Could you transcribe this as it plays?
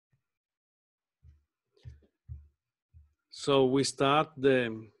So we start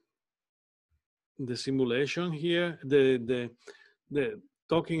the simulation here, the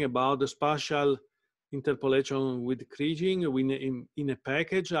talking about the spatial interpolation with Kriging in a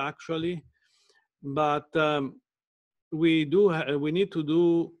package actually, but we need to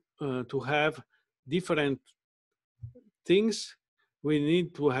do to have different things. We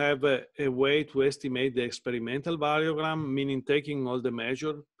need to have a way to estimate the experimental variogram, meaning taking all the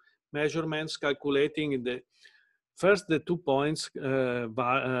measurements, calculating first the 2 points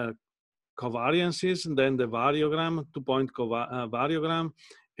covariances, and then the variogram, 2-point variogram,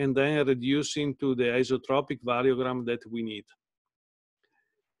 and then reducing to the isotropic variogram that we need.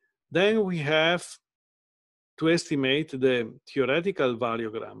 Then we have to estimate the theoretical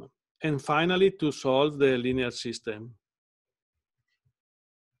variogram, and finally to solve the linear system.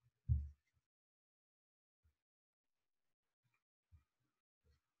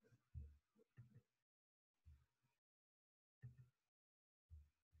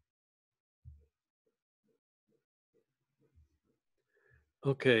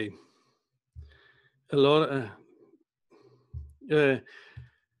 Okay. Allora, then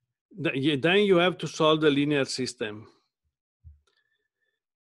you have to solve the linear system.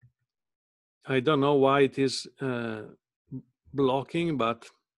 I don't know why it is blocking, but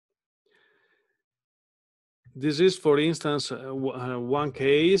this is, for instance, one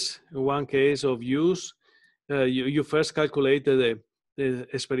case of use. You first calculate the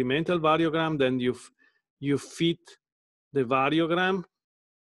experimental variogram, then you fit the variogram,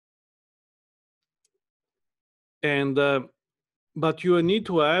 and but you need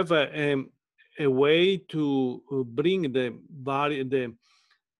to have a way to bring the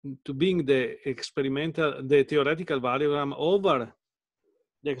theoretical variogram over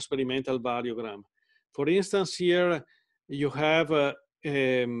the experimental variogram. For instance, here you have the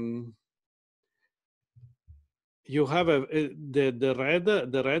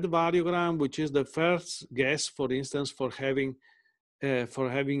red variogram, which is the first guess, for instance, for having a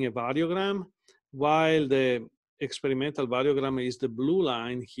variogram, while the experimental variogram is the blue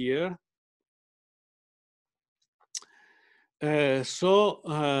line here. So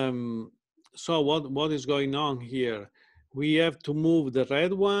what is going on here? We have to move the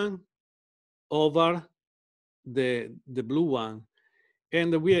red one over the blue one,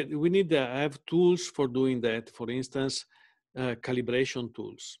 and we need to have tools for doing that. For instance, calibration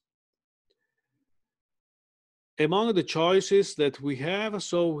tools. Among the choices that we have,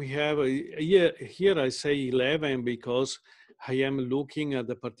 so we have here I say 11 because I am looking at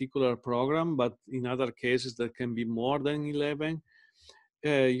the particular program, but in other cases there can be more than 11.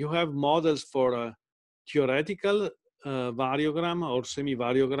 You have models for theoretical variogram or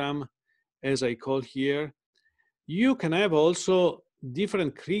semi-variogram, as I call here. You can have also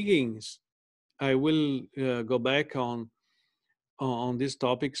different Krigings. I will go back on these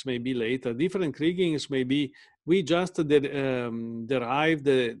topics maybe later. Different Krigings maybe. We just derived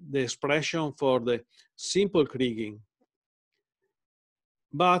the expression for the simple Kriging,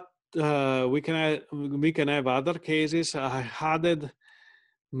 but we can have other cases. I added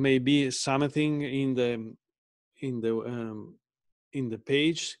maybe something in the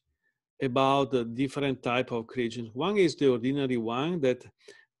page about the different type of Krigings. One is the ordinary one that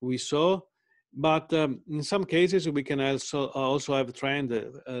we saw, but in some cases we can also have trend.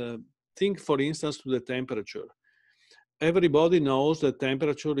 Think, for instance, to the temperature. Everybody knows that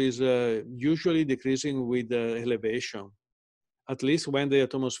temperature is usually decreasing with elevation, at least when the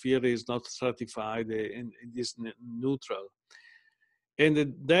atmosphere is not stratified and it is neutral.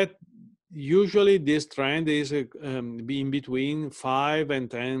 And that usually this trend is in between 5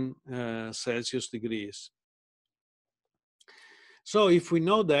 and 10 Celsius degrees. So if we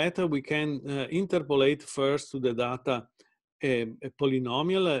know that, we can interpolate first to the data a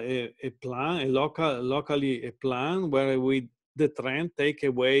polynomial, a plan, locally a plan where the trend take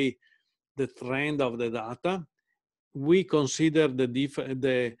away the trend of the data. We consider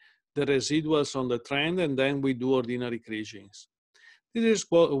the residuals on the trend, and then we do ordinary Krigings. This is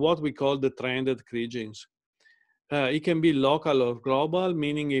what we call the trended Krigings. It can be local or global,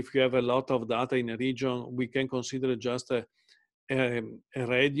 meaning if you have a lot of data in a region, we can consider just a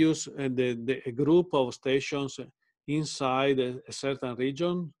radius, a group of stations inside a certain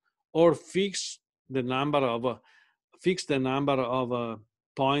region, or fix the number of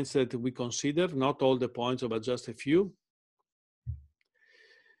points that we consider, not all the points, but just a few.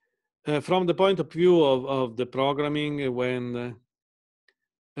 From the point of view of the programming, when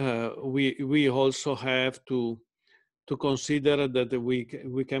we also have to consider that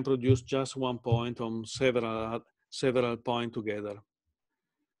we can produce just one point on several points together.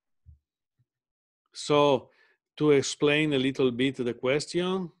 So to explain a little bit the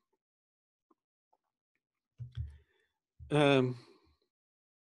question. To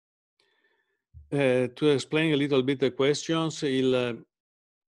explain a little bit the questions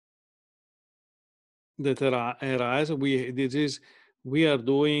that arise, we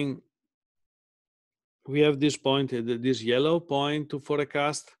have this point, this yellow point to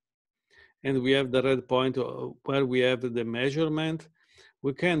forecast, and we have the red point where we have the measurement.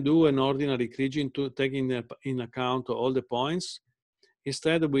 We can do an ordinary Kriging to take in account all the points.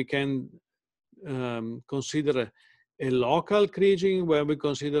 Instead, we can consider a local Kriging where we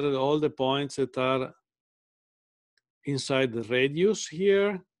consider all the points that are inside the radius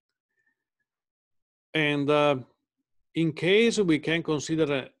here. And in case we can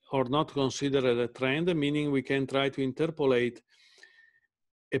consider or not consider the trend, meaning we can try to interpolate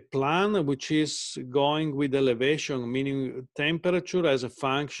a plan which is going with elevation, meaning temperature as a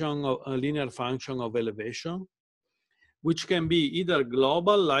function of a linear function of elevation, which can be either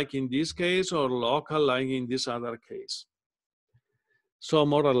global, like in this case, or local, like in this other case. So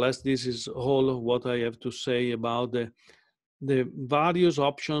more or less, this is all what I have to say about the various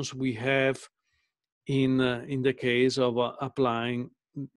options we have in the case of applying